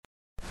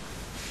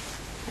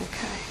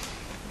Okay.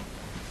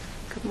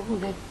 Good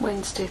morning.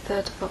 Wednesday,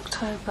 3rd of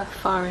October.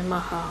 Fire in my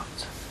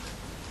heart.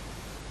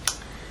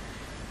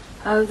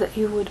 Oh, that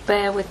you would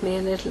bear with me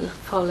a little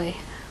folly,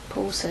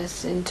 Paul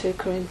says in 2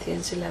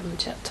 Corinthians 11,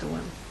 chapter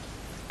 1.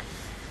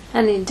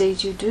 And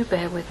indeed you do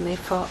bear with me,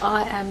 for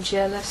I am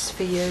jealous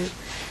for you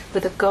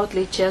with a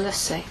godly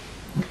jealousy.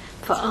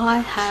 For I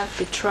have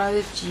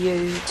betrothed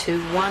you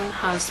to one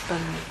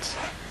husband,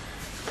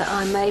 that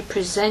I may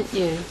present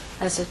you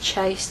as a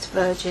chaste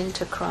virgin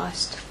to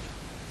Christ.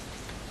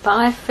 But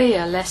I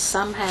fear lest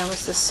somehow,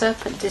 as the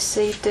serpent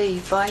deceived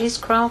Eve by his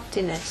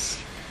craftiness,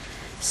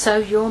 so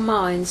your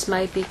minds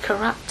may be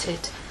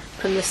corrupted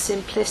from the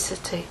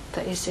simplicity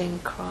that is in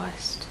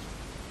Christ.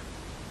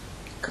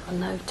 Got a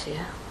note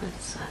here.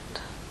 What's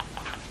that?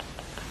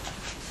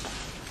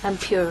 And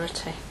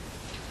purity.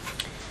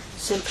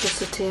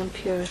 Simplicity and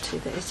purity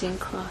that is in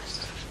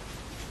Christ.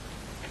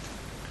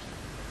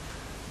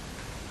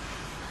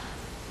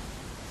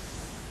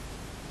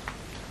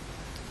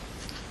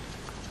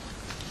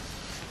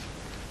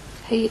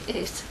 He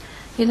is,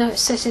 you know, it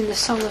says in the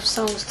Song of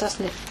Songs,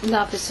 doesn't it?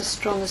 Love is as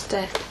strong as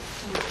death.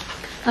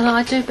 And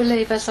I do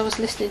believe, as I was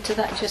listening to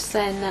that just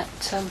then, that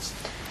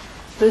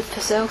Ruth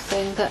Purcell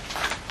thing, that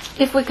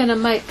if we're going to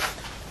make,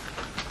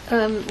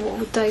 what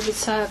would David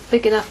say,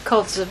 big enough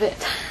cods of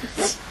it.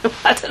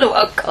 I don't know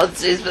what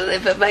cods is, but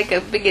if I make a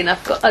big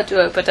enough cod, I do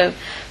hope I don't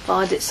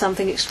find it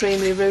something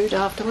extremely rude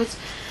afterwards.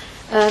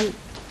 He'll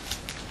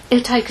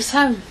take us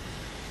home.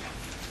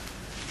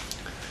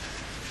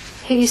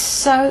 He's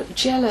so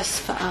jealous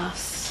for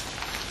us,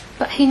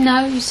 but he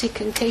knows he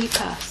can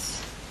keep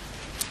us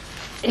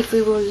if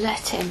we will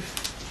let him.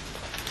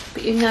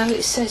 But you know,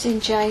 it says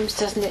in James,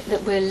 doesn't it,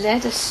 that we're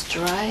led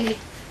astray.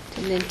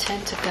 Didn't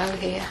intend to go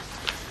here.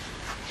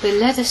 We're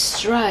led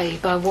astray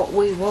by what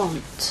we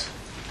want,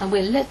 and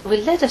we're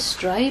led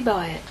astray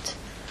by it.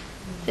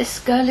 This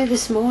girlie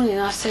this morning,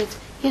 I said,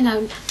 you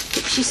know,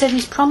 she said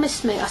he's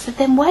promised me. I said,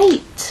 then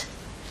wait.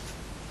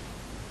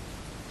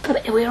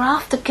 But we're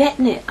after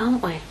getting it,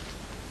 aren't we?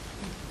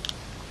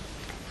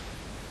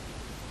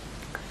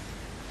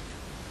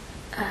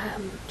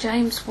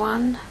 James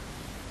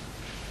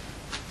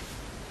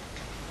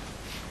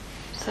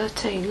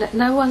 1:13. Let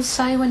no one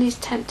say when he's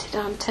tempted,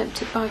 I am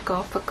tempted by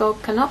God, for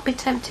God cannot be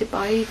tempted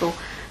by evil,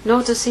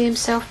 nor does he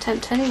himself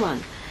tempt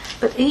anyone.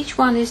 But each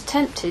one is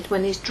tempted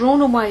when he's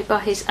drawn away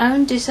by his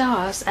own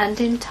desires and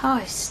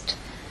enticed.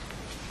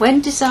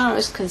 When desire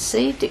is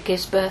conceived, it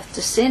gives birth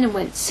to sin, and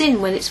when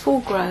sin, when it's full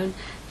grown,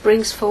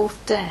 brings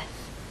forth death.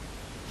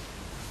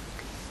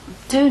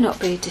 Do not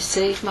be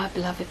deceived, my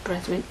beloved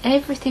brethren.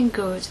 Everything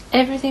good,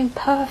 everything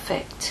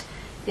perfect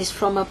is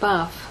from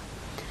above,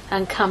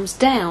 and comes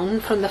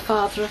down from the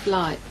Father of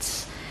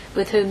lights,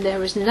 with whom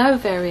there is no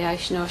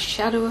variation or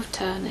shadow of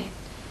turning.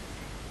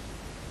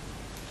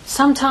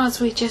 Sometimes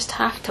we just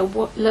have to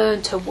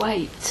learn to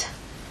wait.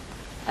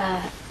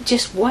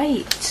 Just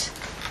wait.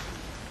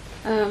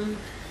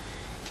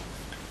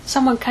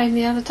 Someone came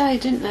the other day,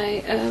 didn't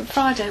they?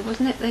 Friday,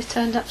 wasn't it? They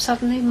turned up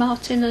suddenly,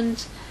 Martin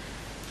and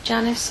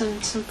Janice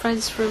and some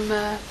friends from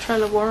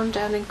Trello Warren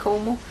down in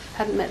Cornwall.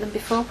 Hadn't met them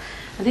before.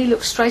 And he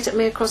looked straight at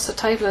me across the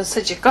table and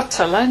said, you've got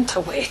to learn to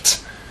wait.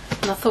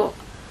 And I thought,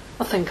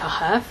 I think I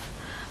have.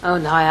 Oh,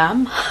 and I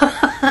am.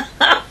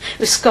 It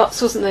was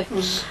Scots, wasn't it?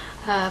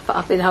 But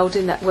I've been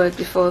holding that word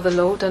before the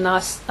Lord, and I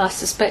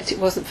suspect it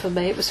wasn't for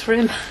me, it was for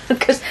him.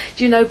 Because,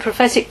 do you know,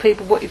 prophetic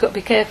people, what you've got to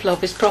be careful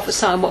of is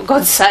prophesying what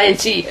God's saying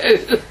to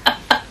you.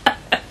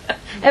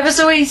 Ever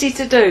so easy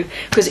to do,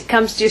 because it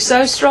comes to you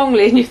so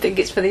strongly and you think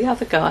it's for the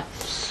other guy.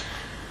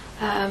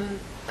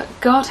 But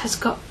God has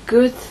got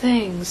good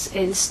things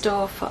in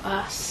store for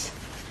us.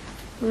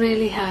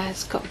 Really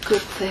has got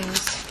good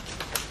things.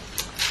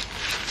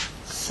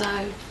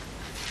 So,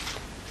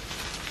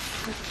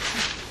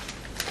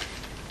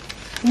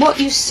 what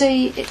you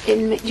see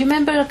in me, do you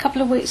remember a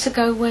couple of weeks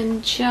ago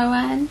when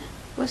Joanne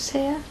was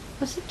here?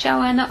 Was it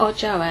Joanna or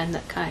Joanne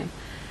that came?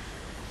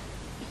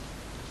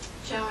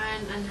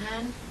 Joanne and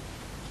Han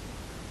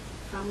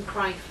from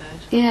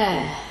Crayford.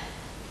 Yeah.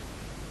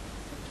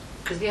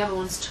 Because the other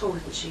one's tall,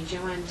 isn't she?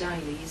 Joanne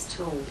Daly is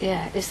tall.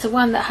 Yeah, it's the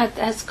one that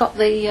has got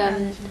the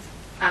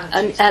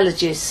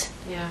allergies.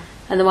 Yeah.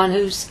 And the one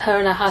who's, her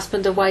and her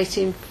husband are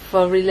waiting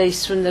for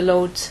release from the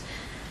Lord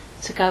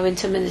to go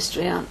into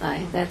ministry, aren't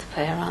they? They're the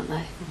pair, aren't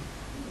they?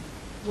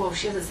 Well,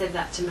 she hasn't said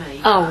that to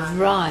me. Oh,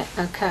 right,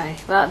 okay.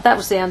 Well, that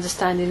was the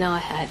understanding I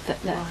had.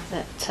 But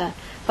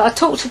I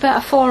talked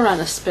about a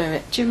forerunner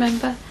spirit. Do you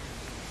remember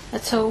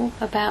at all?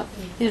 About,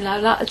 you know,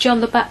 like a John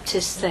the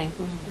Baptist thing.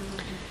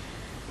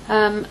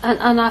 And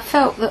I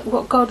felt that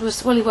what God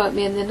was... Well, he woke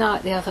me in the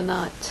night the other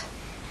night.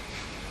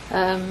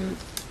 Have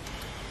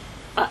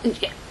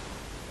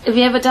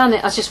you ever done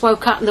it? I just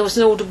woke up and there was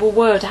an audible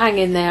word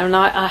hanging there, and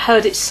I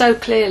heard it so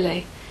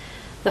clearly.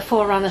 The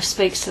forerunner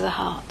speaks to the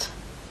heart.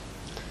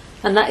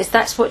 And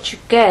that's what you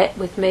get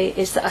with me,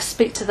 is that I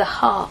speak to the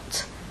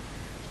heart.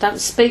 Don't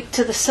speak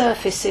to the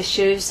surface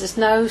issues. There's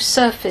no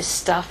surface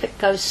stuff. It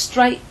goes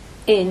straight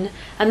in,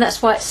 and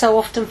that's why it so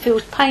often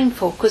feels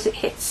painful, because it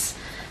hits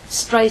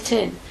straight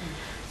in.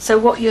 So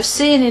what you're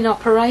seeing in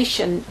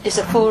operation is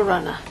a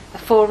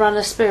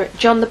forerunner spirit.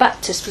 John the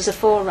Baptist was a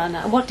forerunner.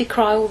 And what did he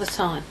cry all the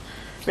time?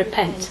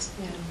 Repent.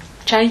 Yeah.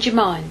 Change your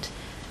mind.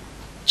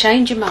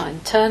 Change your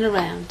mind. Turn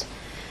around.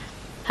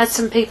 Had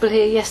some people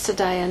here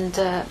yesterday, and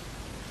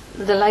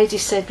the lady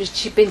said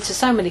she'd been to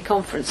so many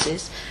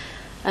conferences,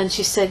 and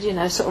she said,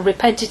 sort of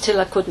repented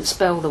till I couldn't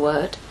spell the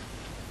word.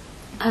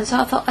 And so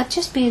I thought I'd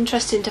just be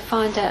interested to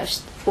find out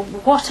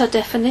what a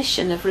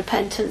definition of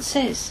repentance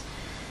is.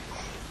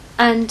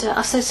 And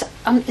I said,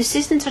 this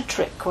isn't a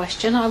trick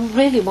question, I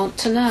really want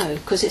to know,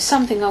 because it's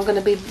something I'm going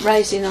to be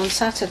raising on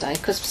Saturday,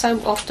 because so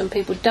often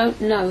people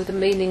don't know the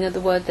meaning of the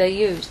word they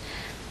use.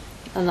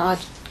 And I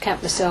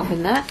count myself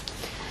in that.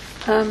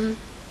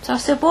 So I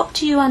said, what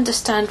do you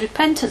understand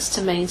repentance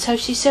to mean? So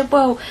she said,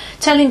 well,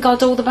 telling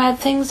God all the bad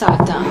things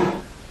I've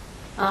done.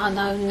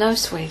 No,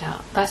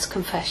 sweetheart, that's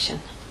confession.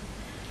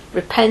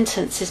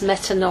 Repentance is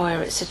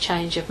metanoia, it's a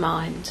change of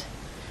mind.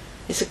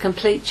 It's a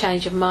complete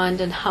change of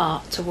mind and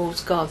heart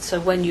towards God. So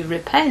when you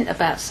repent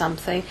about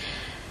something,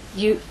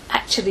 you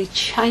actually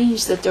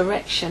change the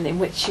direction in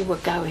which you were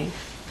going.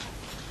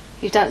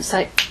 You don't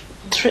say,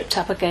 tripped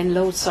up again,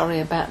 Lord, sorry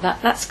about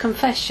that. That's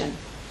confession.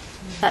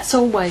 That's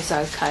always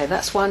okay.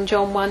 That's 1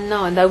 John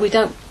 1:9. Though we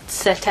don't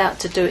set out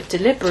to do it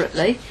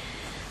deliberately,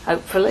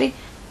 hopefully,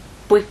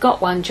 we've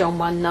got 1 John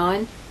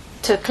 1:9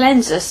 to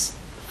cleanse us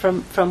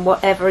from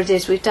whatever it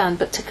is we've done.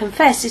 But to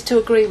confess is to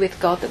agree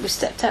with God that we've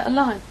stepped out of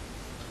line.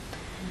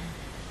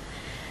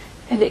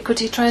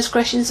 Iniquity,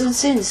 transgressions and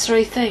sins,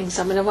 3 things.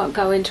 I won't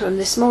go into them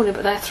this morning,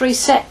 but they're 3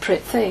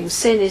 separate things.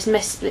 Sin is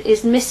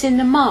missing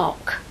the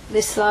mark.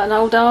 This is like an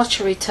old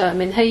archery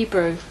term in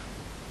Hebrew.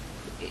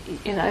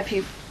 If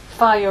you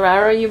fire your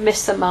arrow, you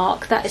miss the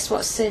mark. That is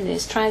what sin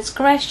is.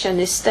 Transgression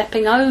is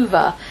stepping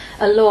over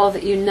a law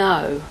that you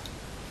know.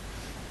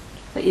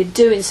 That you're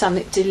doing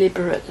something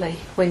deliberately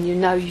when you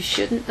know you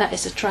shouldn't. That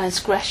is a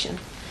transgression.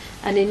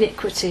 And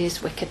iniquity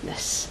is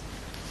wickedness.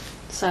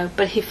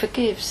 But he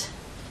forgives.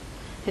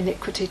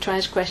 Iniquity,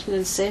 transgression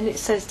and sin, it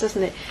says,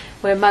 doesn't it,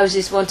 where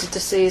Moses wanted to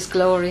see his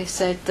glory,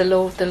 said, the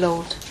Lord, the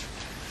Lord.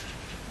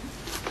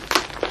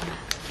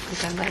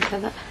 I'll go back to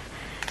that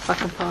if I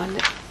can find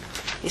it.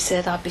 He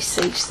said, I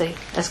beseech thee,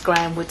 as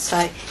Graham would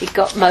say. He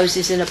got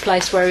Moses in a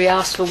place where he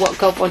asked for what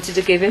God wanted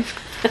to give him.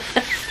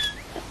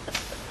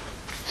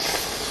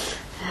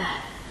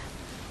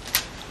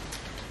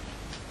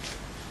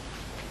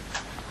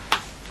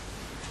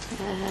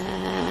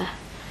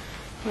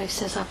 Where he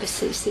says, I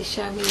beseech thee,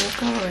 show me your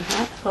glory.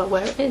 Right? Well,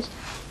 where it is.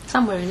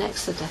 Somewhere in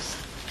Exodus.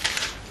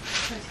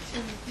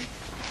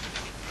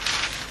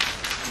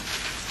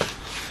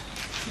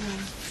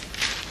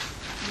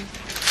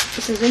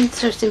 This is an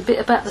interesting bit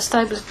about the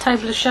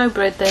table of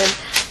showbread there,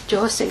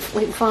 Joyce. If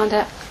we can find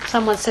out.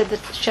 Someone said that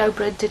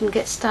showbread didn't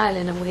get stale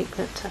in a week.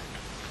 I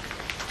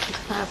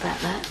don't know about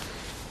that.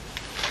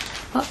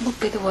 What would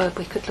be the word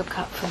we could look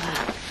up for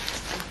that?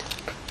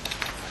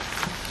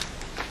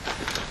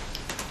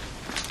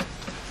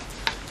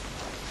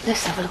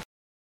 Let's have a look.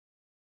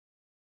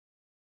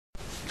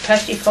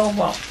 34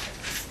 what?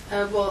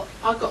 Well,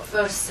 I got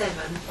verse 7,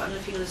 but I don't know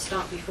if you're going to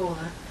start before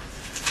that.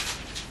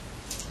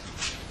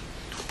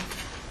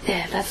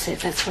 Yeah, that's it.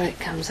 That's where it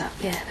comes up.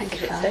 Yeah,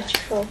 thank you, Father.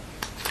 34.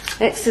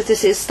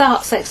 It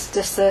starts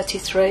Exodus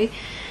 33. You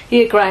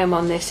hear Graham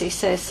on this. He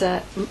says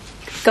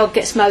God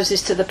gets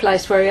Moses to the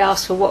place where he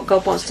asks for what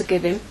God wants to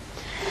give him.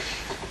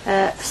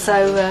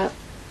 So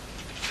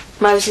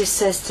Moses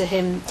says to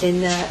him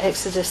in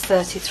Exodus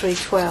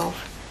 33:12,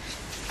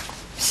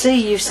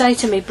 see, you say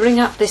to me, bring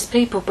up this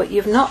people, but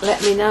you've not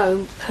let me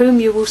know whom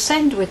you will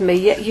send with me.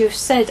 Yet you've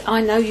said, I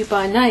know you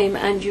by name,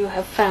 and you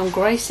have found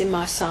grace in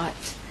my sight.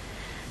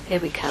 Here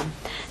we come.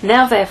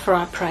 Now therefore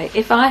I pray,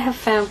 if I have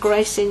found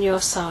grace in your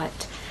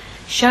sight,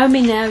 show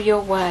me now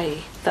your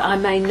way, that I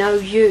may know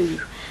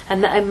you,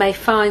 and that I may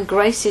find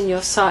grace in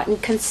your sight,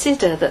 and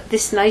consider that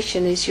this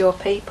nation is your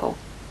people.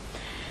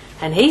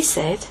 And he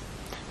said,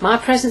 my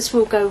presence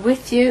will go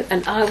with you,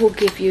 and I will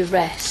give you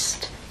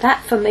rest.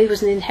 That for me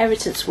was an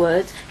inheritance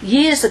word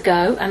years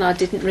ago, and I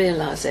didn't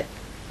realise it.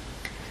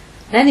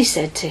 Then he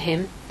said to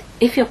him,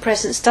 if your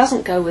presence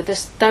doesn't go with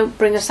us, don't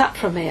bring us up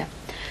from here.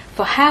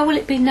 For how will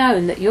it be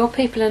known that your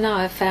people and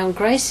I have found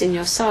grace in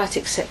your sight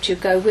except you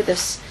go with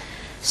us?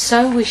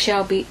 So we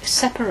shall be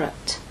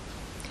separate,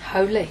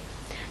 holy,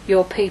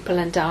 your people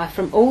and I,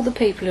 from all the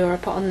people who are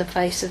upon the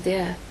face of the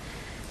earth.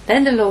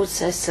 Then the Lord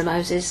says to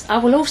Moses, I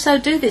will also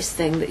do this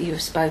thing that you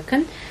have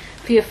spoken,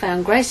 for you have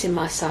found grace in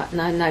my sight,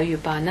 and I know you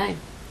by name.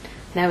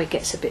 Now he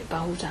gets a bit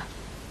bolder.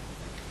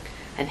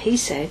 And he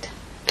said,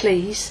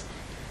 please,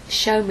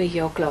 show me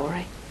your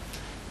glory.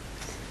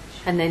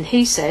 And then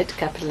he said,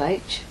 capital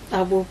H,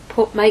 I will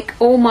make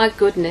all my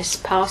goodness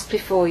pass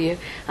before you,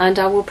 and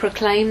I will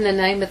proclaim the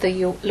name of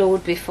the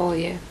Lord before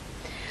you.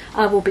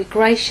 I will be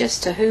gracious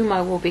to whom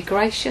I will be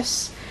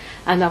gracious,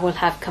 and I will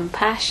have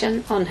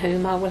compassion on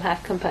whom I will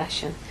have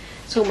compassion.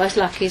 It's almost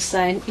like he's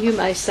saying, you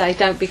may say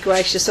don't be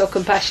gracious or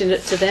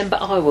compassionate to them,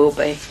 but I will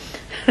be.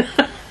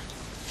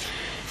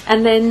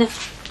 And then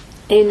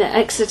in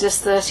Exodus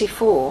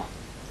 34,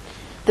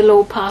 the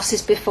Lord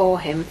passes before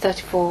him,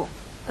 34,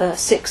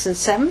 6 and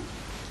 7.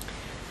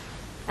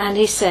 And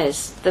he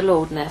says, the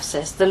Lord now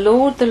says, the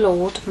Lord,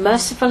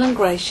 merciful and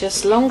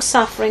gracious,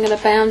 long-suffering and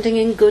abounding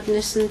in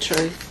goodness and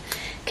truth,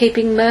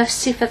 keeping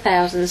mercy for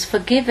thousands,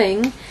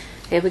 forgiving,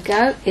 here we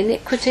go,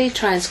 iniquity,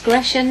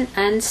 transgression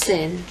and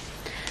sin,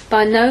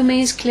 by no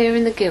means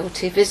clearing the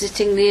guilty,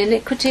 visiting the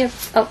iniquity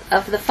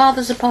of the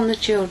fathers upon the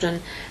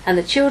children, and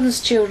the children's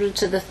children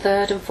to the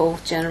third and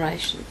fourth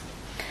generation.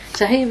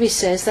 So here he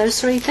says those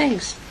three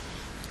things: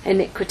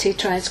 iniquity,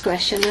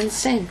 transgression and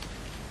sin.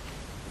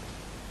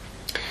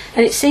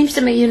 And it seems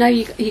to me,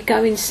 you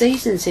go in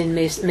seasons in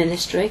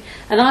ministry,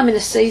 and I'm in a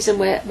season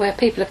where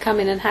people are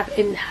coming and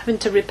having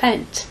to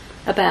repent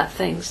about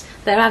things.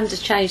 They're having to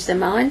change their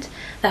mind,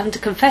 they're having to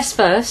confess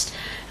first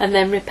and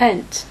then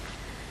repent.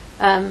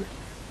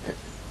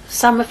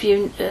 Some of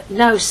you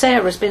know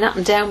Sarah's been up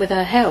and down with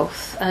her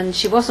health, and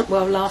she wasn't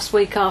well last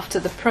week after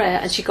the prayer,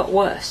 and she got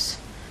worse.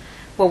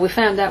 Well, we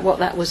found out what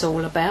that was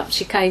all about.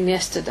 She came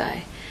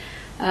yesterday,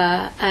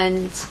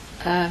 and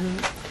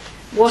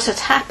what had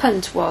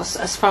happened was,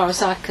 as far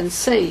as I can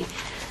see,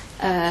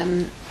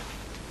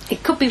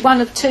 it could be one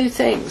of two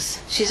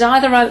things. She's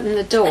either opened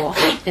the door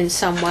in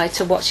some way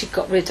to what she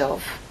got rid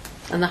of,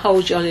 and the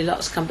whole jolly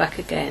lot's come back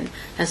again,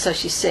 and so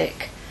she's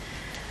sick.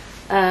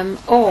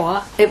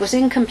 Or it was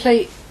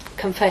incomplete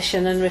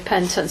confession and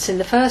repentance in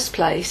the first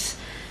place,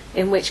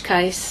 in which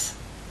case,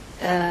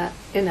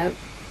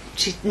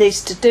 she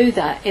needs to do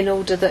that in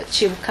order that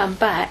she will come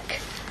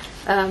back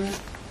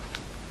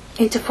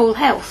into full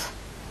health.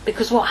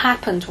 Because what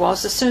happened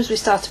was, as soon as we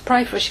started to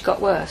pray for her, she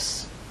got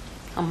worse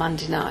on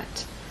Monday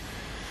night.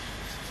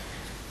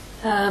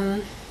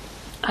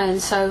 And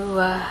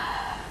so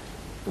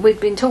we'd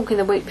been talking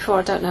the week before.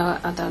 I don't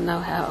know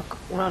how,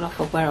 right off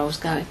of where I was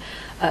going,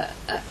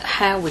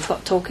 how we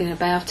got talking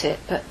about it.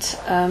 But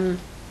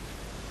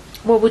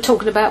we're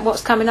talking about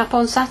what's coming up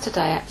on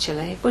Saturday,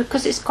 actually,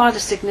 because it's quite a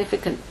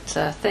significant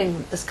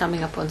thing that's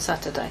coming up on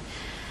Saturday.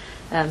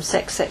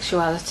 Sex,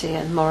 sexuality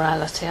and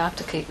morality. I have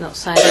to keep not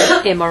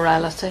saying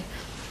immorality.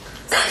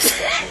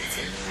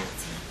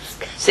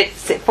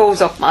 It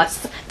falls off my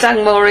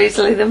tongue more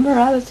easily than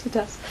morality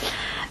does.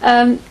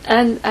 And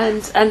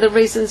the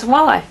reasons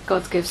why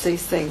God gives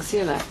these things,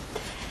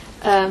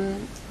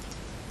 and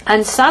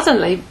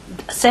suddenly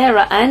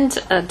Sarah and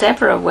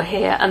Deborah were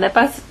here, and they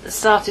both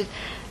started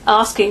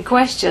asking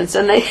questions,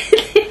 and they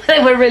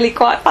they were really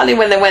quite funny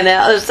when they went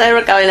out. There's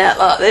Sarah going out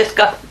like this,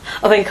 going,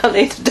 I think I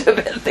need to do a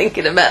bit of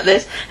thinking about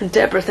this, and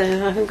Deborah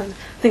saying, I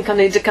think I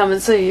need to come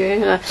and see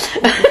you.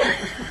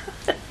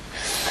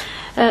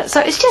 So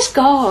it's just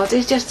God.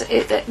 It's just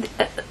the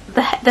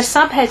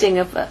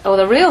subheading of, or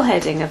the real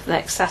heading of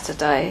next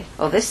Saturday,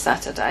 or this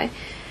Saturday,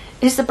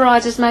 is the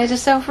bride has made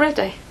herself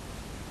ready.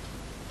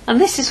 And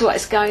this is what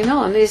is going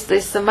on, is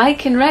this the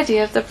making ready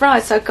of the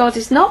bride. So God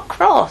is not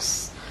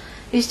cross.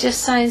 He's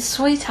just saying,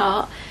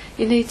 sweetheart,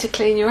 you need to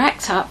clean your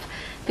act up,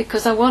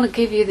 because I want to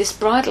give you this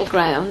bridal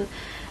gown.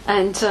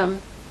 And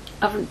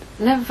I'll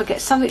never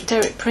forget something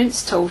Derek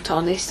Prince taught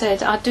on. He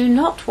said, I do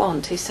not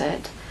want, he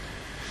said,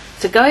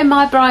 to go in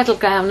my bridal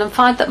gown and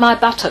find that my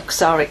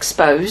buttocks are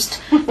exposed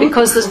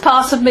because there's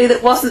part of me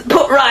that wasn't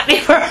put right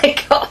before I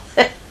got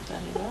there.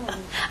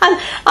 And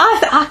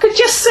I could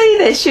just see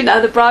this,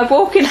 the bride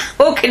walking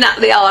up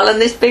the aisle, and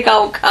this big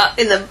old cut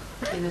in the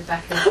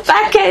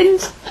back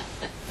end.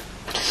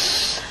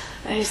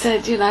 And he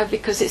said,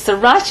 because it's the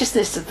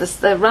righteousness of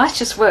the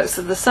righteous works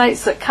of the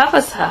saints that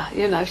covers her.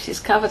 She's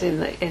covered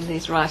in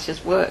these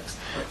righteous works.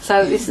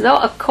 So it's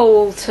not a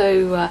call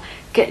to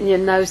getting your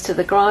nose to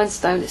the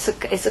grindstone.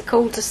 It's a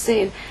call to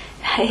seeing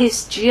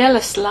His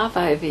jealous love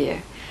over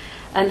you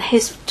and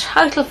His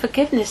total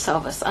forgiveness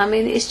of us. I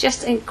mean, it's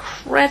just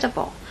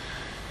incredible.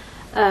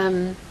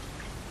 We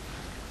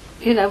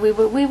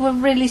were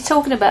really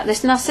talking about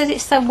this, and I said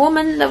it's the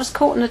woman that was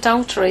caught in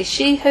adultery.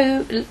 She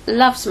who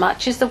loves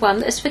much is the one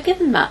that is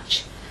forgiven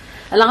much.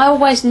 And I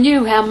always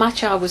knew how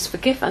much I was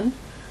forgiven,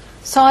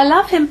 so I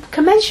love him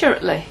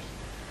commensurately.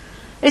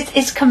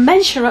 It's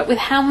commensurate with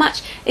how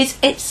much.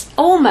 It's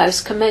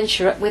almost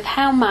commensurate with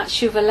how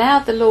much you've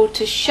allowed the Lord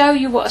to show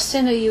you what a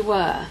sinner you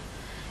were,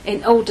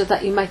 in order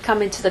that you may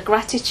come into the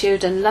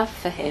gratitude and love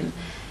for Him.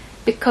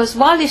 Because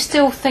while you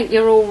still think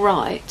you're all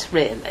right,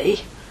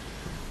 really,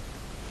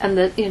 and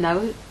that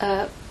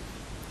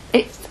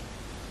it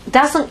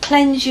doesn't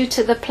cleanse you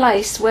to the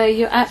place where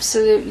you're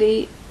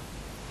absolutely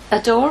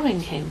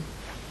adoring Him.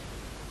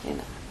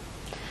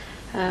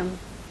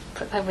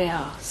 But there we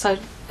are. So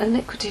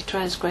iniquity,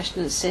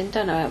 transgression and sin.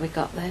 Don't know how we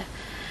got there.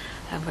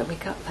 But we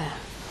got there.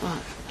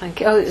 Right, thank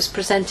you. Oh, it was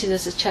presenting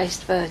as a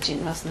chaste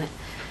virgin, wasn't it?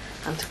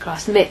 Unto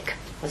Christ. Mick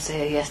was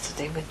here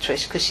yesterday with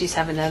Trish, because she's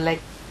having her leg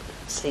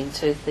seen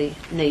to, the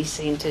knee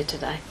seen to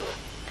today.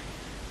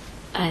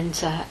 And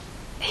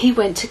he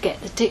went to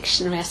get the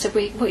dictionary. I said,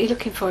 what are you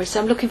looking for? He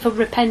said, I'm looking for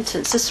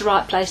repentance. That's the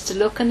right place to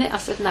look, isn't it? I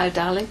said, no,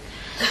 darling.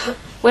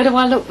 Where do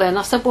I look then?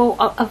 I said, well,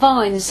 a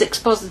Vine's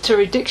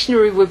expository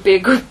dictionary would be a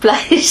good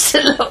place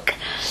to look.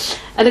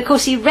 And of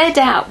course he read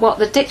out what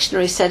the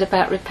dictionary said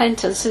about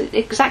repentance, and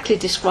it exactly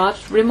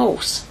describes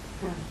remorse.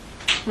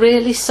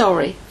 Really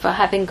sorry for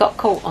having got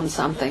caught on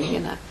something, you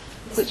know.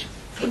 Which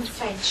in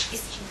French,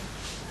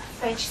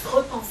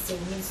 repenser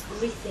means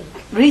rethink.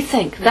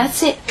 Rethink,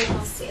 that's it.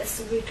 Repenser, that's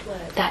a root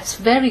word. That's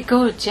very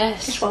good,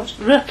 yes. It's what?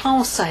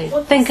 Repenser.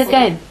 Think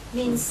again.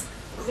 Means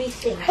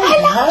rethink.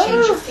 Hello.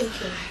 Change your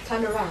thinking.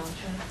 Turn around.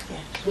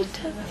 Yeah.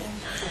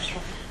 That's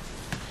right.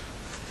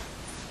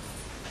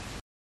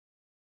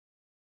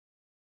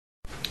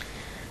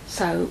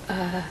 So,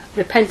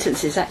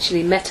 repentance is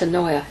actually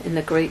metanoia in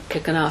the Greek.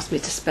 You can ask me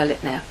to spell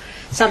it now.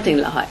 Something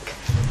like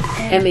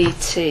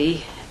metano.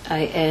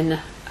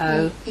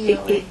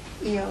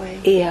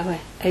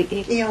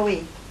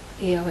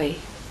 EOE.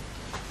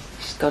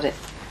 She's got it.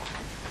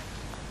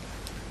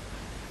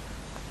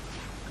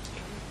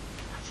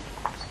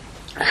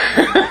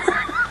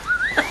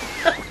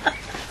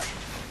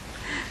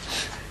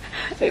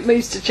 It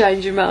means to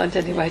change your mind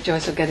anyway.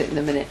 Joyce will get it in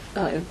a minute.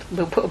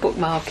 We'll put a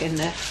bookmark in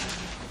there.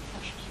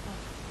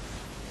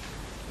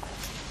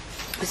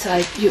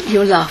 So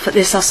you'll laugh at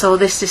this. I saw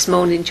this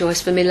morning,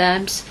 Joyce, for me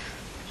lambs.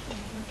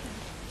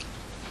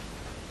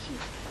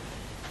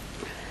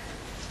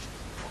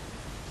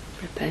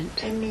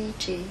 Repent.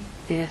 MET.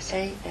 Yes.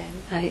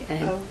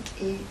 ANOEO.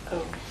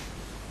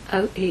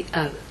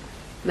 OEO.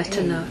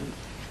 Metanoia.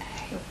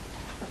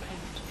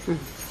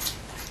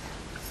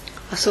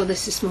 I saw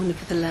this morning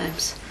for the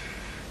lambs.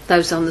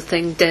 Those on the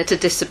thing, dare to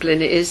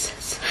discipline it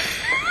is.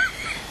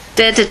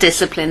 Dare to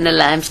discipline the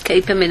lambs,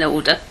 keep them in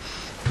order.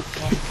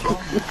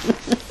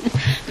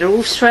 They're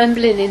all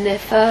trembling in their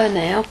fur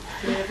now.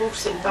 Yeah, they've all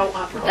sitting bolt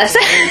upright. That's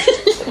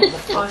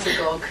it. Eyes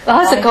agog.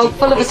 Eyes agog,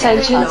 full of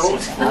attention.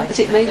 Lord? Is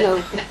it me,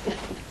 Lord?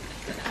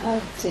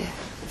 Oh dear.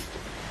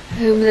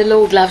 Whom the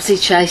Lord loves he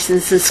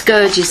chastens and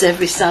scourges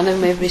every son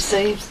whom he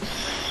receives.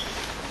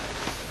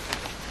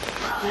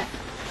 Right,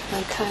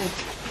 okay.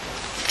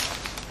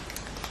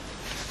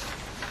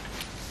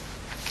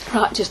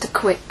 Right, just a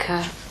quick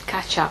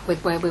catch up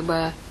with where we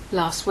were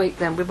last week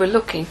then. We were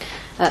looking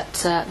at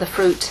the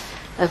fruit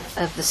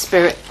of the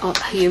spirit of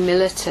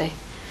humility,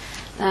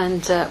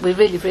 and we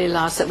really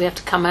realised that we have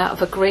to come out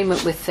of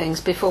agreement with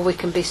things before we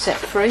can be set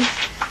free,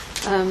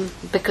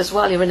 because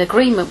while you're in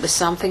agreement with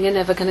something you're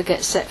never going to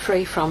get set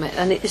free from it,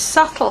 and it is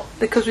subtle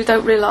because we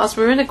don't realise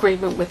we're in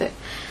agreement with it.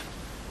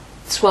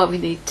 That's why we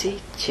need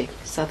teaching,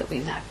 so that we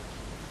know.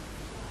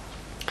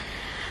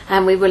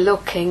 And we were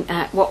looking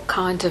at what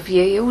kind of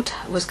yield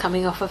was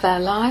coming off of our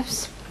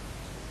lives,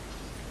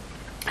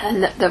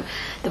 and that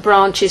the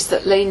branches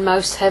that lean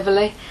most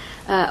heavily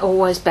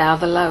always bow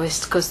the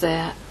lowest because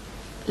they're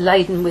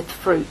laden with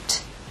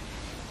fruit.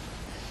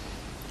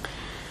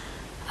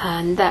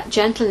 And that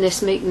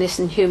gentleness, meekness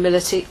and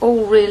humility,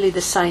 all really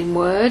the same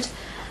word,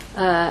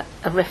 a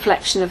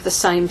reflection of the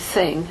same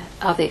thing,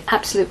 are the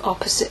absolute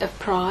opposite of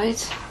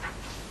pride.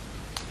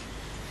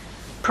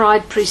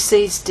 Pride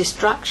precedes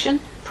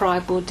destruction.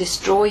 Pride will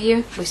destroy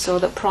you. We saw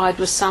that pride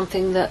was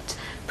something that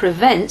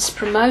prevents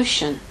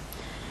promotion.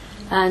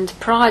 And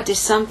pride is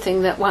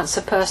something that once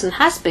a person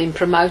has been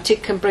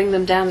promoted can bring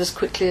them down as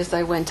quickly as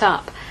they went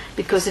up.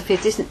 Because if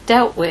it isn't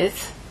dealt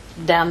with,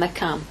 down they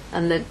come.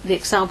 And the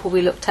example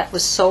we looked at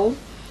was Saul.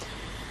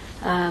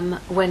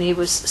 When he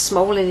was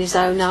small in his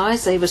own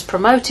eyes, he was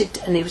promoted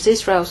and he was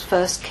Israel's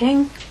first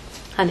king.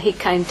 And he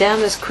came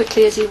down as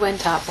quickly as he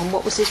went up. And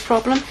what was his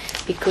problem?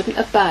 He couldn't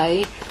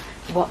obey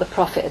what the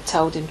prophet had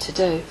told him to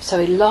do. So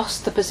he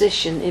lost the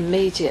position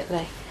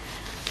immediately.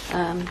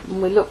 And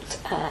we looked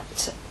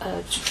at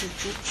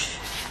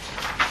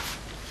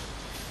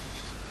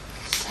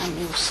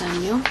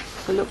Samuel.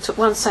 We looked at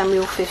 1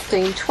 Samuel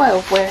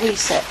 15:12, where he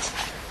set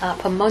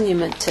up a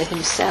monument to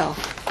himself.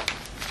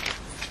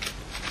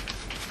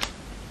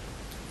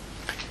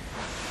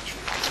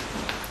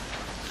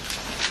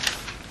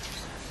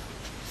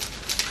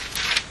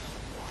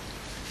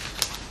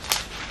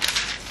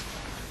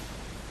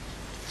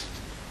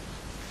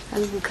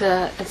 And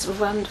it's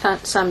 1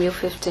 Samuel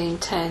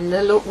 15:10.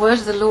 The word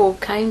of the Lord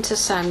came to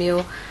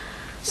Samuel,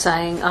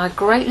 saying, I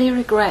greatly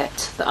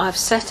regret that I have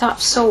set up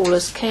Saul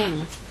as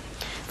king,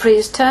 for he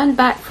has turned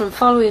back from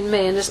following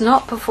me and has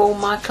not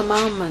performed my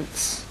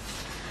commandments.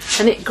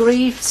 And it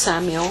grieved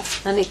Samuel,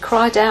 and he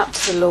cried out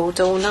to the Lord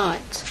all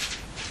night.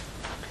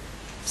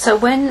 So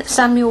when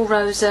Samuel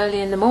rose early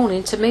in the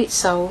morning to meet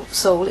Saul,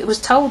 it was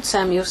told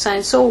Samuel,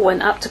 saying, Saul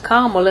went up to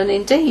Carmel, and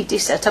indeed he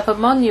set up a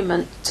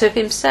monument to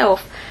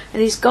himself,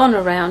 and he's gone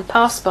around,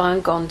 passed by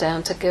and gone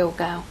down to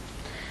Gilgal.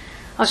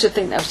 I should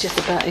think that was just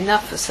about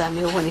enough for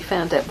Samuel when he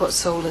found out what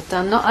Saul had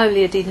done. Not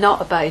only had he not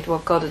obeyed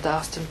what God had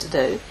asked him to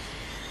do,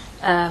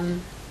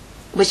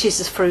 which is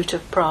the fruit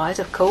of pride,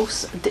 of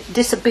course,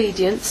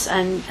 disobedience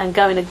and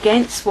going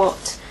against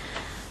what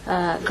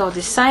God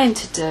is saying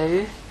to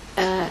do,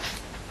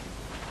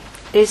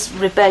 is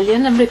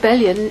rebellion, and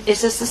rebellion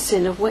is as the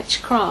sin of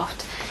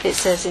witchcraft, it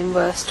says in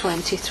verse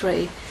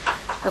 23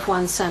 of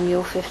 1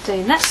 Samuel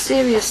 15. That's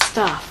serious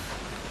stuff,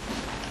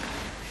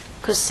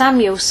 because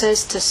Samuel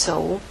says to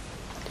Saul,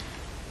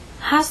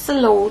 has the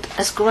Lord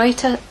as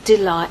greater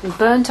delight in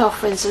burnt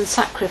offerings and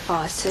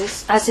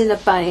sacrifices as in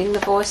obeying the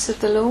voice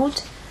of the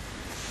Lord?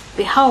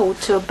 Behold,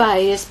 to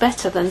obey is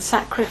better than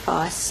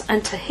sacrifice,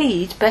 and to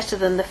heed better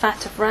than the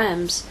fat of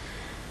rams.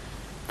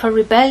 For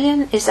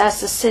rebellion is as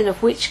the sin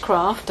of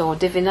witchcraft or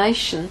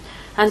divination,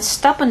 and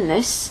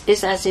stubbornness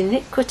is as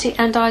iniquity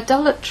and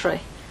idolatry.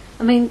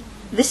 I mean,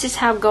 this is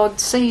how God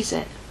sees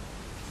it.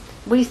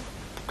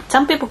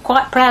 Some people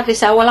quite proudly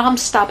say, well, I'm a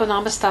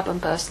stubborn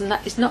person.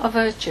 That is not a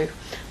virtue.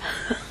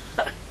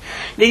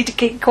 You need to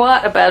keep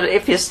quiet about it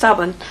if you're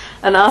stubborn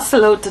and ask the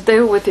Lord to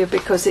deal with you,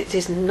 because it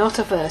is not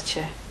a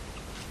virtue.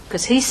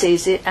 Because he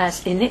sees it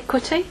as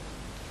iniquity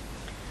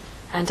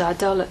and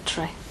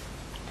idolatry.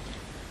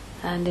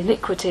 And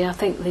iniquity, I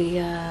think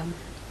the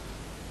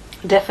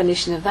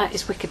definition of that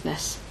is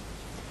wickedness.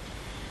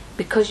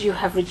 Because you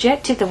have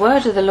rejected the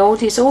word of the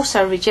Lord, he's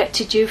also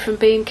rejected you from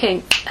being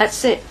king.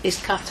 That's it, he's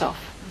cut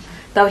off.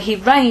 Though he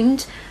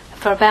reigned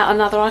for about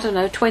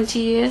another, 20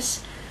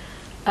 years,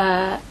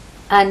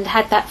 and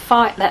had that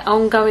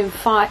ongoing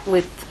fight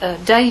with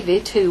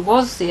David, who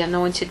was the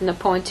anointed and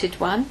appointed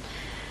one.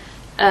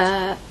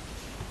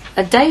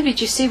 And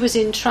David, you see, was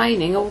in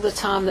training all the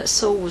time that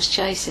Saul was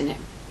chasing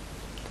him.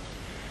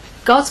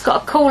 God's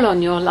got a call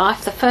on your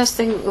life. The first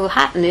thing that will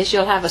happen is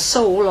you'll have a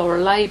Saul or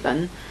a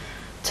Laban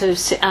to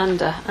sit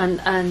under,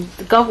 and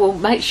God will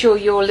make sure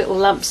your little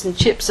lumps and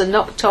chips are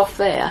knocked off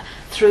there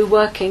through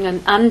working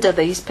and under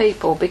these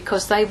people,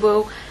 because they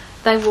will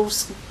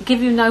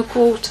give you no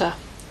quarter.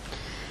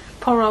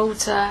 Poor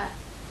old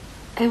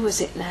who was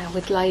it now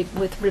with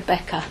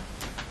Rebecca?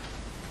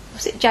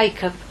 Was it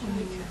Jacob?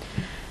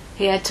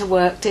 He had to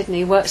work, didn't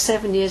he? He worked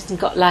 7 years and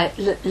got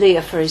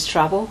Leah for his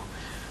trouble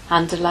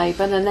under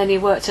Laban, and then he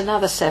worked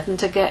another 7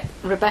 to get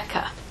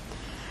Rebecca,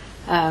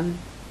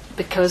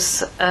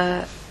 because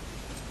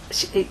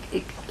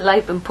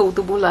Laban pulled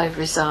the wool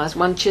over his eyes,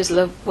 one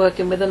chiseler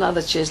working with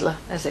another chiseler,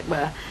 as it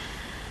were.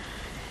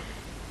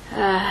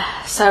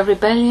 So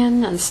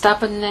rebellion and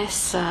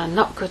stubbornness are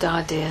not good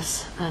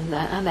ideas, and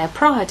their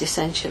pride,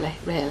 essentially,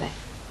 really.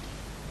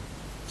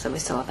 So we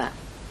saw that.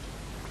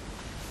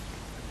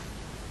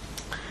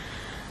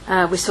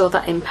 We saw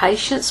that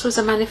impatience was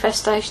a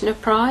manifestation of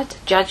pride.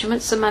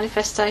 Judgment's a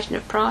manifestation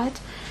of pride.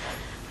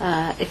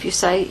 If you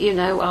say,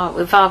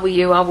 if I were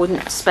you, I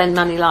wouldn't spend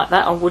money like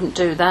that, I wouldn't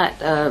do that.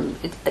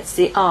 It's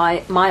the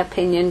my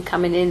opinion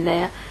coming in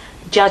there,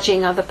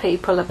 judging other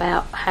people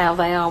about how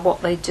they are,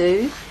 what they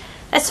do.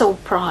 That's all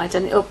pride,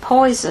 and it'll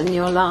poison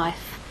your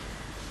life.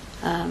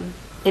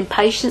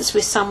 Impatience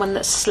with someone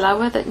that's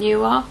slower than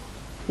you are,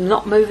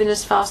 not moving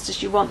as fast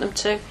as you want them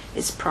to,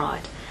 is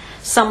pride.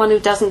 Someone who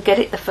doesn't get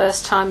it the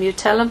first time you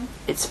tell them,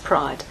 it's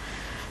pride.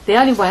 The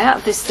only way out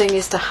of this thing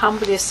is to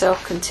humble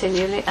yourself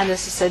continually, and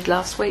as I said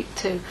last week,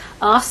 to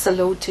ask the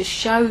Lord to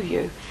show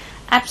you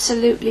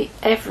absolutely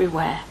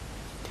everywhere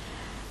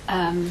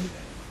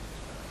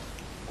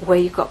where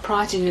you've got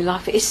pride in your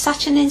life. It is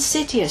such an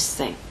insidious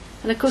thing,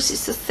 and of course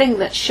it's the thing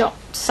that shot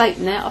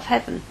Satan out of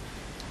heaven.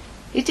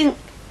 He didn't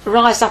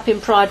rise up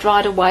in pride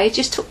right away, he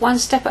just took one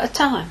step at a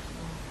time.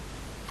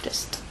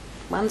 Just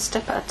one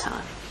step at a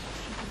time.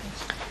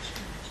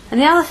 And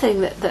the other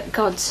thing that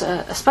God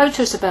spoke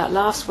to us about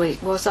last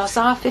week was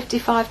Isaiah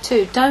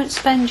 55:2. Don't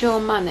spend your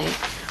money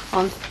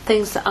on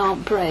things that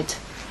aren't bread.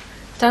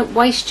 Don't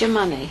waste your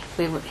money,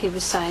 he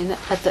was saying,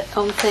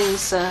 on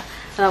things, and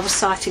I was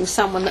citing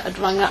someone that had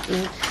rung up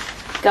and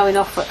going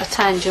off at a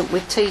tangent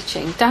with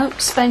teaching.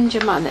 Don't spend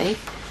your money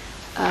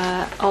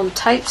on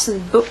tapes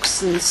and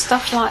books and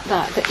stuff like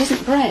that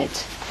isn't bread.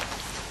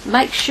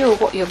 Make sure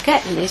what you're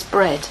getting is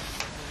bread,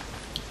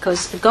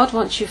 because God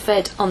wants you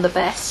fed on the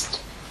best.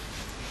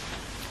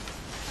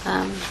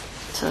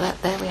 So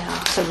there we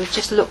are. So we've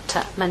just looked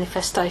at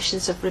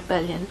manifestations of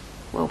rebellion.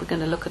 Well, we're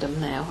going to look at them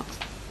now.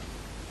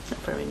 Not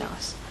very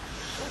nice.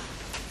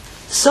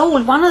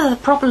 Saul, one of the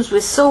problems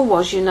with Saul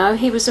was,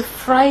 he was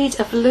afraid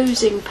of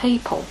losing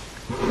people.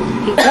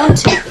 He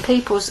wanted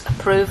people's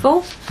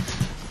approval,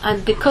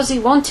 and because he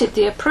wanted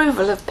the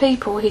approval of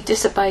people, he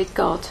disobeyed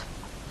God.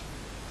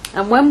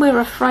 And when we're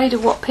afraid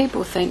of what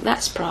people think,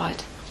 that's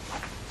pride.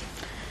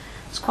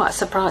 It's quite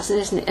surprising,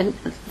 isn't it? And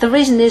the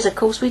reason is, of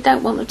course, we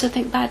don't want them to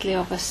think badly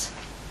of us.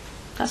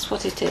 That's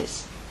what it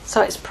is.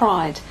 So it's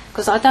pride,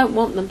 because I don't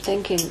want them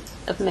thinking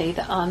of me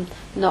that I'm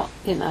not,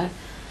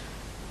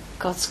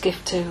 God's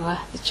gift to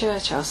the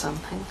church or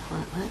something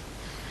like that.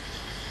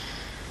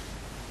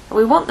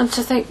 We want them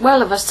to think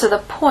well of us to the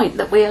point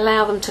that we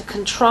allow them to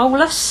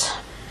control us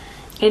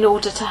in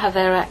order to have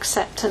their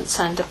acceptance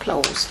and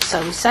applause.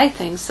 So we say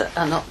things that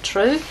are not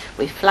true,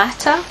 we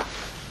flatter,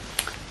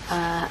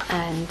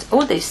 and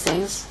all these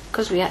things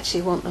because we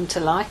actually want them to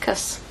like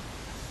us.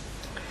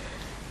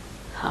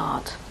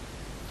 Hard.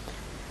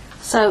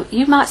 So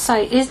you might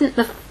say, isn't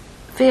the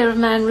fear of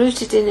man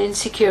rooted in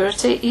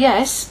insecurity?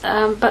 Yes,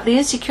 but the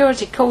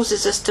insecurity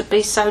causes us to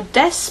be so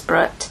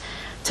desperate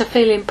to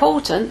feel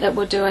important that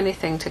we'll do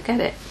anything to get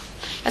it.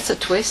 That's a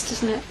twist,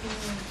 isn't it?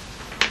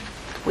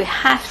 We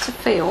have to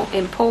feel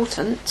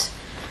important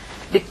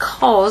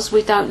because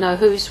we don't know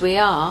whose we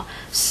are,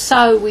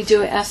 so we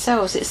do it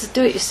ourselves. It's a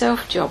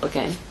do-it-yourself job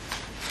again.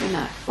 You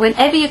know,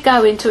 whenever you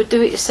go into a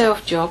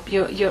do-it-yourself job,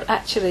 you're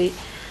actually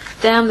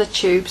down the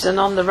tubes and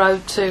on the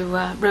road to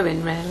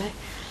ruin, really.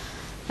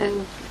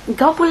 And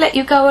God will let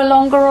you go a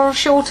longer or a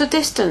shorter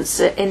distance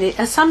in it.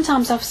 And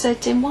sometimes I've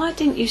said to him, why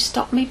didn't you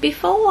stop me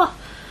before?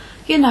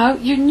 You know,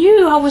 you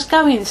knew I was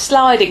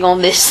sliding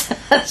on this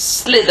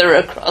slither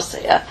across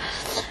here.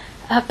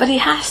 But he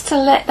has to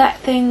let that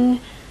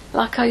thing,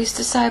 like I used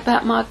to say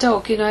about my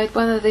dog, you know,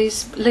 one of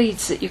these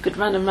leads that you could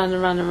run and run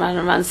and run and run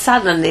and run.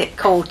 Suddenly it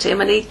caught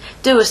him and he'd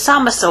do a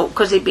somersault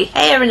because he'd be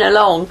herring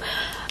along.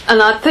 And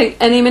I'd think,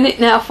 any minute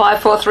now,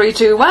 5, 4, 3,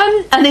 2,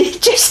 1, and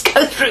he'd just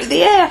go through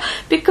the air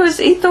because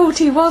he thought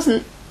he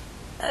wasn't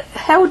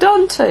held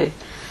on to.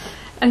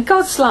 And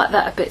God's like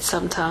that a bit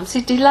sometimes.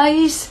 He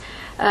delays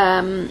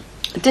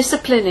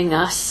disciplining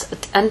us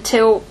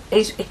until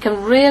he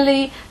can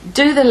really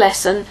do the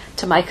lesson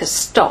to make us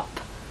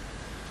stop.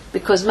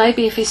 Because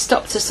maybe if he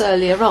stopped us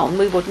earlier on,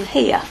 we wouldn't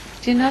hear.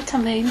 Do you know what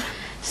I mean?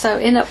 So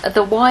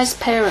the wise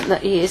parent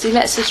that he is, he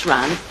lets us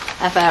run,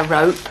 have our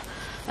rope,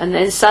 and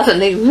then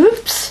suddenly,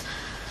 whoops!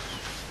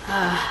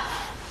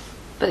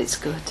 But it's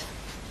good.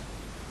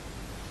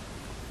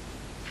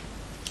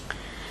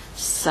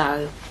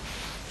 So,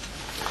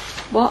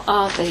 what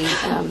are the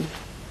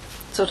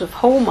sort of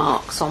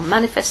hallmarks or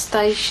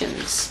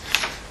manifestations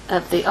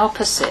of the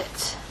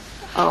opposite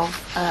of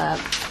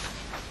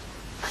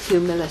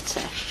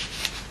humility?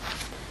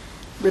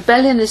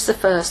 Rebellion is the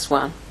first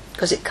one,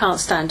 because it can't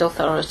stand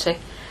authority.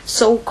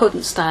 Saul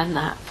couldn't stand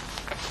that.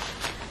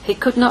 He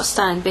could not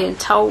stand being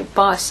told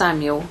by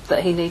Samuel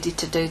that he needed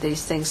to do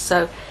these things.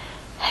 So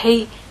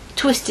he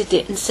twisted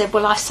it and said,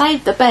 well, I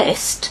saved the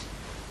best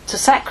to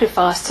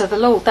sacrifice to the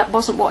Lord. That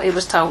wasn't what he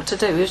was told to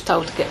do. He was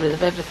told to get rid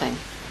of everything.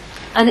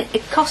 And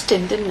it cost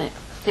him, didn't it?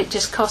 It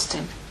just cost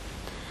him.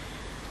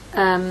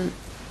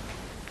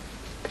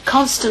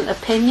 Constant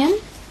opinion.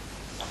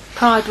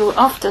 Pride will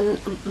often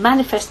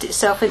manifest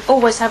itself in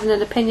always having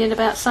an opinion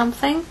about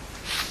something.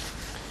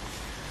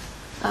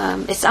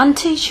 It's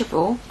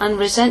unteachable and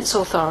resents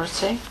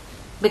authority.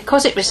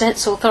 Because it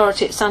resents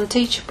authority, it's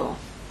unteachable.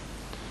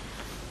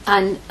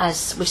 And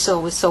as we saw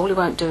with Saul, he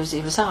won't do as he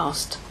was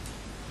asked.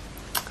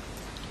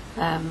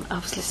 I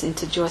was listening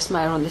to Joyce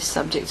Mayer on this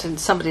subject, and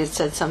somebody had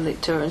said something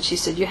to her, and she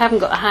said, you haven't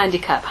got a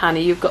handicap,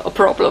 honey, you've got a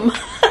problem.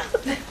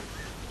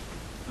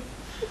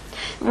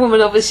 The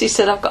woman obviously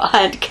said, I've got a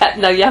handicap.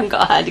 No, you haven't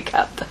got a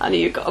handicap,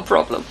 honey, you've got a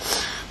problem.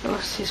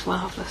 Oh, she's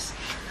marvellous.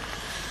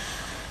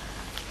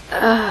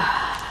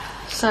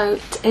 So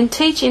in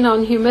teaching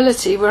on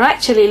humility, we're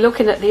actually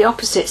looking at the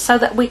opposite so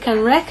that we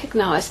can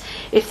recognise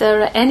if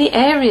there are any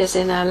areas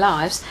in our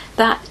lives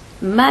that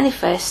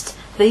manifest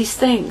these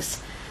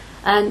things.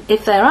 And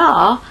if there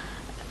are,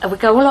 we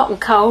go all hot and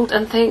cold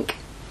and think,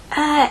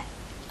 I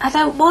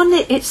don't want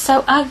it, it's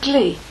so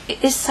ugly.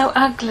 It is so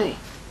ugly.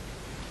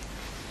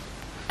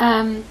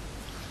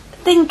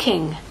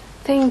 Thinking.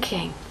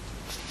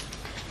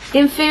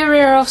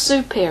 Inferior or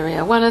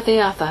superior, one or the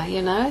other,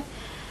 you know.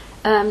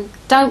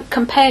 Don't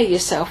compare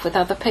yourself with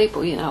other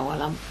people. You know,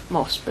 well, I'm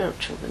more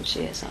spiritual than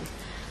she is. I'm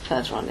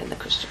further on in the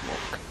Christian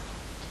walk.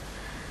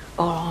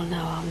 Or, oh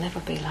no, I'll never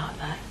be like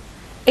that.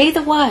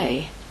 Either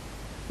way,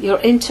 you're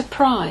into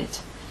pride.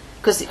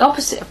 Because the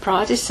opposite of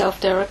pride is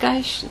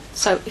self-derogation.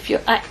 So if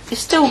you've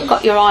still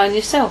got your eye on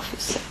yourself,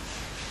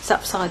 it's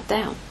upside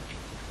down.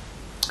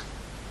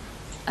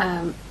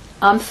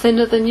 I'm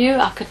thinner than you.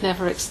 I could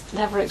never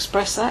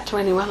express that to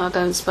anyone, I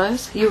don't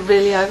suppose. You're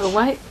really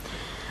overweight.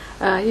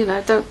 You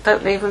know,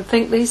 don't even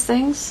think these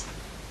things.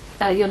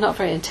 You're not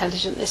very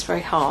intelligent. It's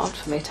very hard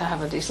for me to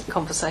have a decent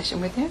conversation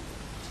with you.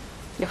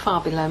 You're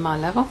far below my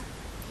level.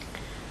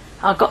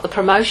 I got the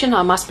promotion.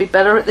 I must be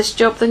better at this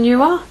job than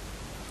you are.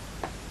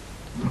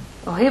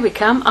 Well, here we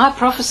come. I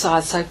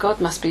prophesied, so God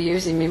must be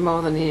using me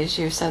more than he is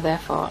you, so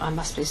therefore I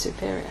must be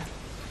superior.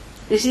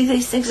 You see,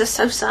 these things are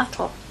so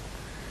subtle.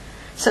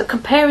 So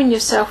comparing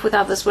yourself with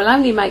others will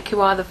only make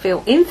you either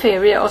feel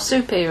inferior or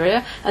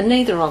superior, and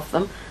neither of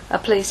them are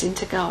pleasing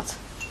to God.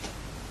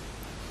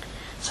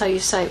 So you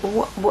say,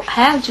 well,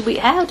 how do we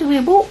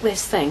walk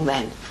this thing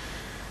then?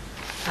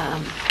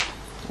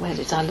 Where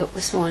did I look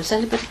this morning? Has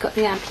anybody got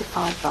the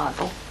Amplified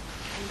Bible?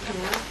 I've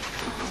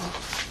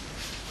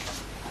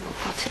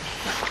got it here.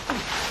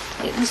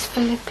 It was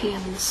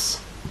Philippians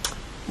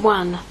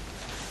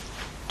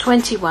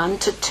 1:21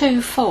 to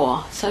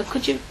 2:4. So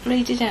could you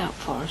read it out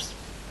for us?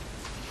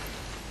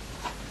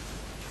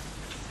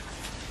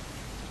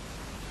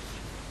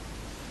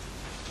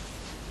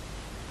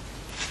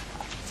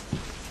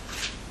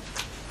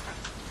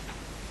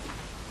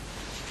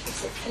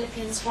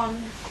 Philippians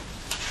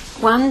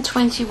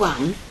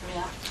 1:21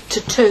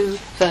 to 2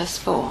 verse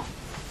 4.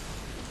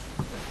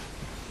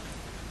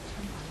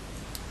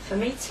 For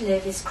me to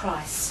live is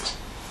Christ,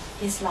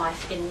 his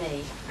life in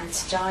me, and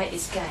to die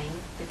is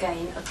gain, the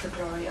gain of the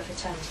glory of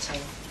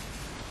eternity.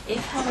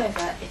 If,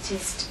 however, it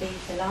is to be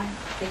the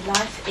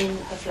life in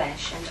the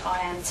flesh, and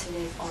I am to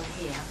live on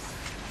here,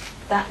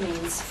 that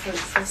means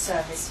fruitful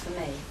service for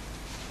me.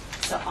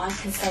 so I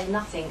can say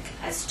nothing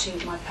as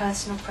to my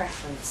personal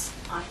preference.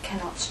 I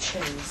cannot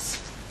choose.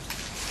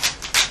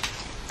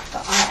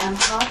 But I am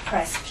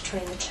hard-pressed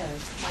between the two.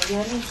 My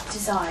yearning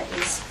desire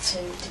is to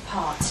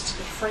depart, to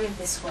be free of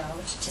this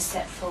world, to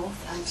set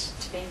forth and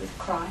to be with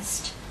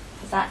Christ,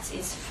 for that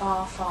is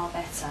far, far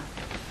better.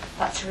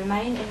 But to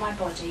remain in my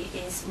body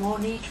is more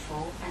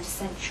needful and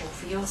essential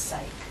for your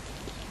sake.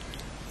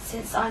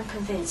 Since I am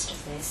convinced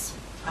of this,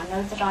 I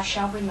know that I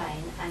shall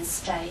remain and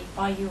stay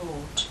by you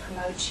all to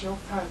promote your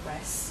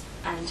progress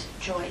and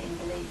joy in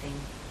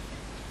believing,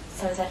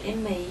 so that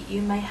in me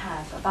you may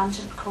have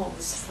abundant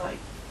cause for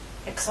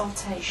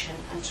exaltation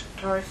and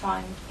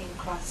glorifying in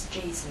Christ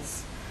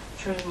Jesus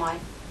through my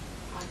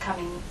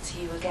coming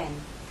to you again.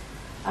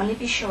 Only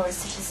be sure as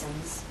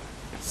citizens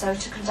so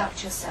to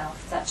conduct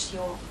yourself that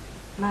your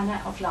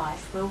manner of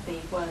life will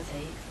be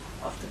worthy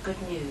of the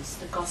good news,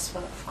 the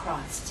gospel of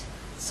Christ,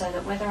 so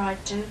that whether I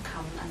do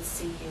come and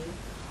see you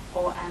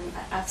or am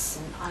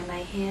absent, I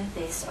may hear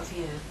this of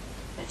you,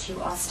 that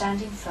you are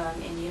standing firm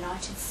in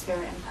united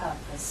spirit and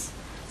purpose,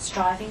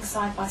 striving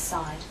side by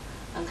side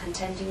and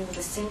contending with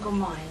a single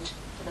mind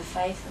for the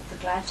faith of the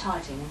glad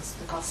tidings,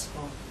 the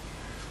gospel.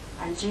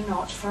 And do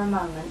not for a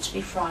moment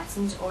be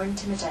frightened or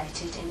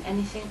intimidated in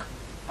anything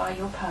by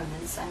your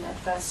opponents and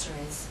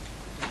adversaries,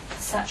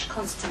 for such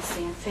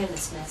constancy and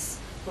fearlessness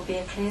will be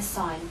a clear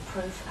sign,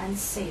 proof and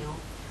seal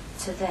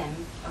to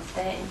them of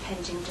their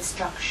impending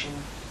destruction,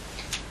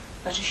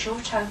 but a sure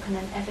token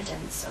and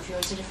evidence of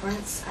your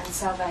deliverance and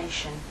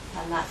salvation,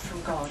 and that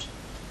from God.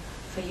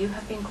 For you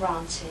have been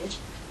granted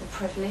the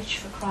privilege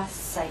for Christ's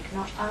sake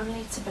not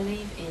only to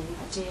believe in,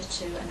 adhere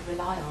to and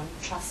rely on,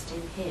 trust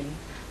in him,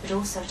 but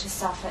also to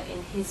suffer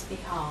in his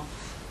behalf.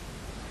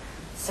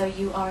 So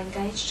you are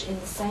engaged in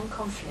the same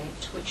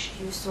conflict which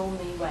you saw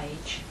me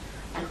wage,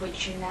 and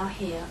which you now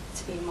hear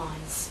to be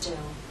mine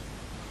still.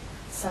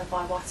 So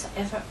by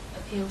whatever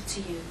appeal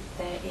to you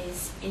there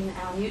is in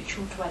our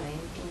mutual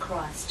dwelling in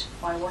Christ,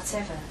 by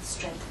whatever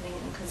strengthening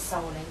and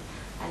consoling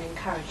and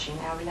encouraging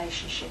our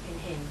relationship in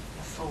him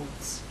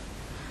affords,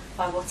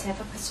 by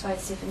whatever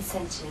persuasive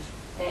incentive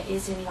there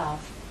is in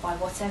love, by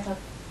whatever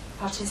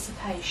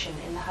participation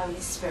in the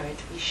Holy Spirit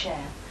we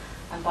share,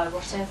 and by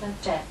whatever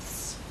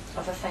depths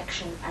of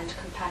affection and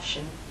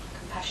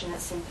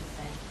compassionate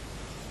sympathy.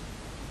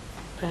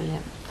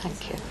 Brilliant,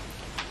 thank you.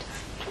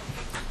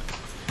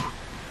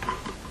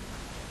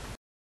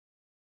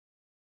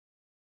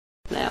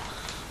 Now,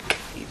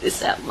 get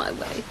this out of my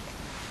way.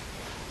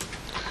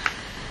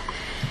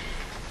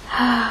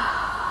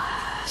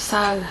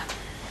 So,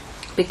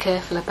 be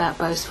careful about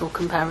boastful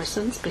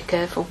comparisons. Be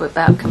careful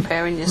about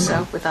comparing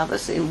yourself with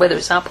others, whether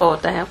it's up or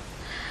down.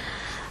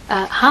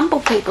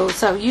 Humble people.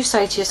 So you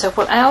say to yourself,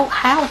 "Well,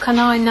 how can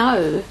I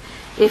know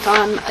if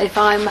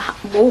I'm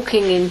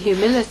walking in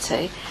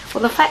humility?"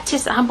 Well, the fact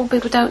is that humble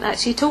people don't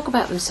actually talk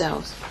about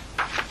themselves.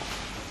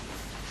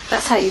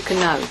 That's how you can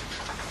know.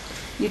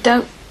 You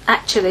don't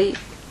actually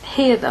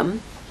hear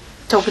them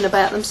talking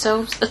about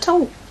themselves at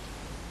all.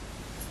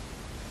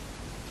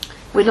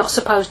 We're not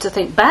supposed to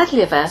think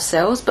badly of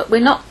ourselves, but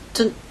we're not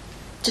to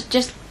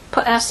just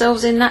put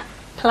ourselves in that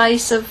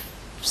place of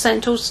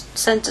centre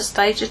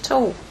stage at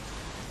all.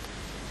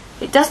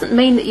 It doesn't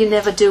mean that you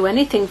never do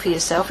anything for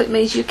yourself. It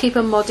means you keep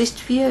a modest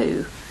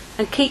view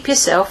and keep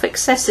yourself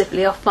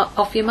excessively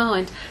off your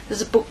mind.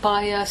 There's a book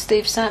by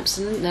Steve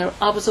Sampson, isn't there?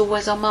 I Was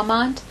Always on My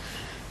Mind.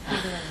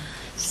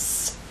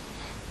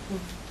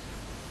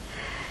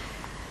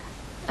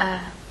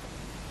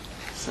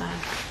 So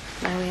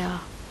there we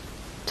are.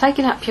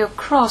 Taking up your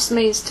cross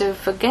means to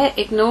forget,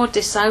 ignore,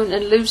 disown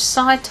and lose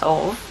sight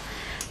of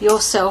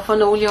yourself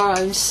and all your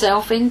own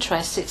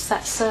self-interest. It's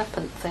that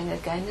serpent thing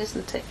again,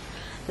 isn't it,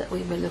 that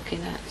we were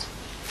looking at.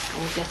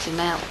 We'll get him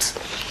out.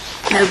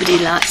 Nobody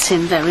likes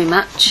him very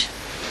much.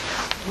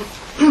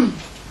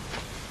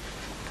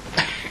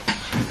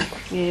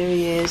 Here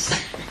he is,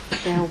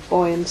 the old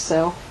boy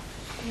himself.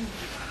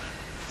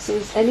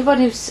 So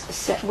anybody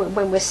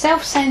when we're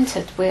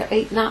self-centred, we're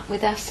eaten up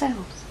with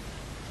ourselves.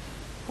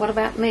 What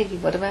about me?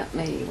 What about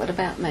me? What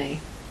about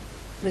me?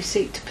 We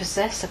seek to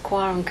possess,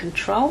 acquire and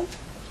control.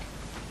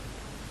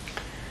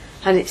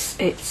 And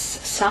it's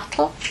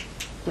subtle.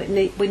 We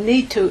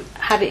need to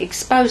have it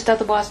exposed,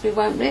 otherwise we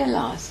won't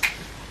realise.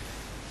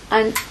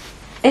 And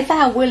if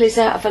our will is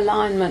out of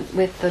alignment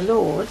with the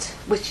Lord,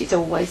 which it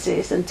always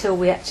is until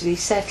we actually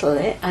settle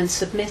it and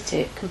submit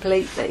it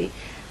completely,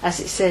 as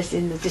it says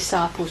in the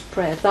disciples'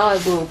 prayer, "Thy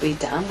will be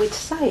done," we'd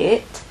say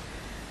it,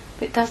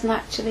 but it doesn't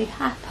actually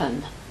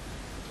happen.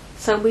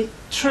 So we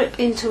trip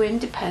into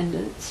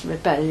independence,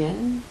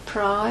 rebellion,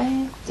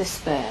 pride,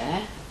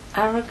 despair,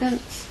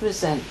 arrogance,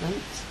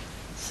 resentment,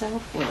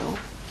 self-will.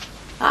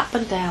 Up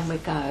and down we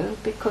go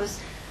because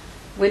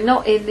we're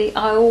not in the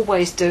 "I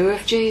always do"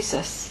 of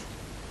Jesus.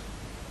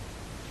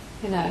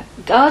 You know,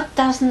 God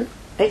doesn't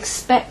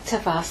expect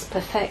of us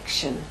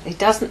perfection. He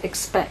doesn't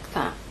expect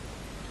that.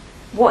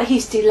 What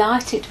he's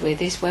delighted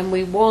with is when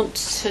we want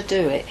to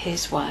do it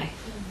his way.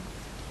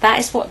 That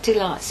is what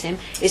delights him.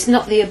 It's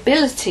not the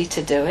ability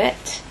to do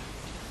it.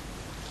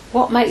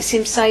 what makes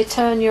him say,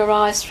 turn your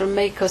eyes from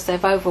me because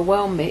they've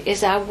overwhelmed me,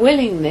 is our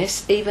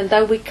willingness, even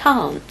though we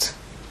can't.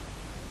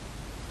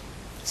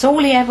 So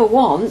all he ever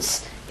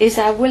wants is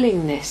our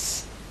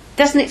willingness.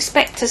 Doesn't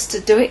expect us to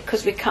do it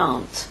because we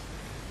can't.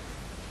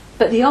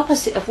 But the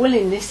opposite of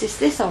willingness is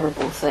this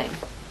horrible thing.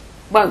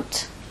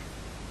 Won't.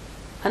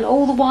 And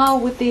all the while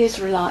with the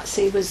Israelites,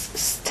 he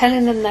was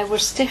telling them they were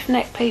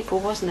stiff-necked people,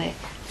 wasn't he?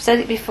 I've said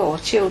it before,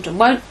 children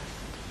won't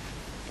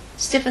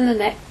stiffen the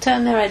neck,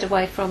 turn their head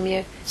away from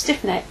you,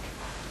 stiff neck.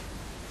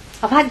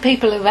 I've had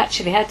people who've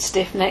actually had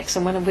stiff necks,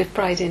 and when we've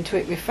prayed into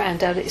it, we've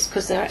found out it's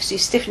because they're actually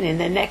stiffening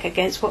their neck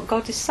against what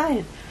God is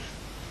saying.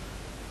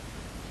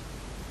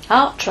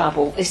 Heart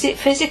trouble. Is it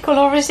physical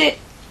or is it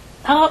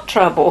heart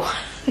trouble?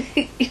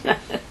 You know,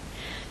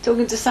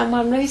 talking to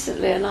someone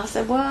recently, and I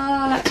said, well,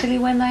 actually,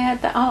 when they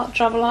had that heart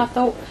trouble, I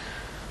thought,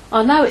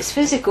 I know it's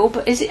physical,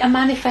 but is it a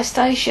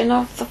manifestation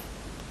of the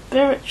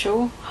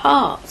spiritual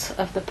heart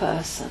of the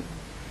person?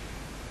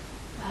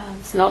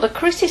 It's not a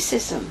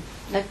criticism.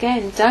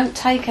 Again, don't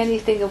take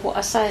anything of what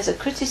I say as a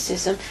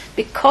criticism.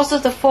 Because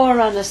of the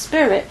forerunner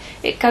spirit,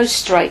 it goes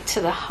straight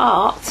to the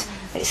heart.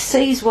 It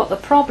sees what the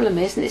problem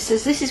is, and it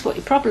says, this is what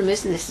your problem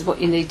is, and this is what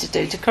you need to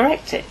do to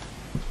correct it.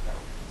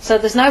 So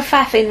there's no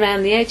faffing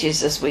round the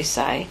edges, as we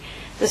say.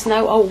 There's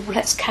no, oh,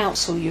 let's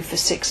counsel you for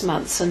 6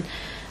 months and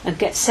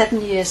get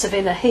 7 years of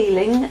inner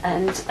healing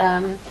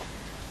and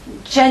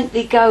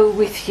gently go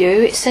with you.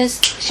 It says,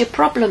 it's your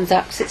problem,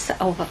 ducks. It's,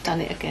 oh, I've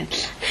done it again.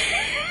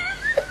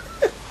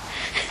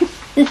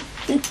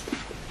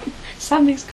 Something's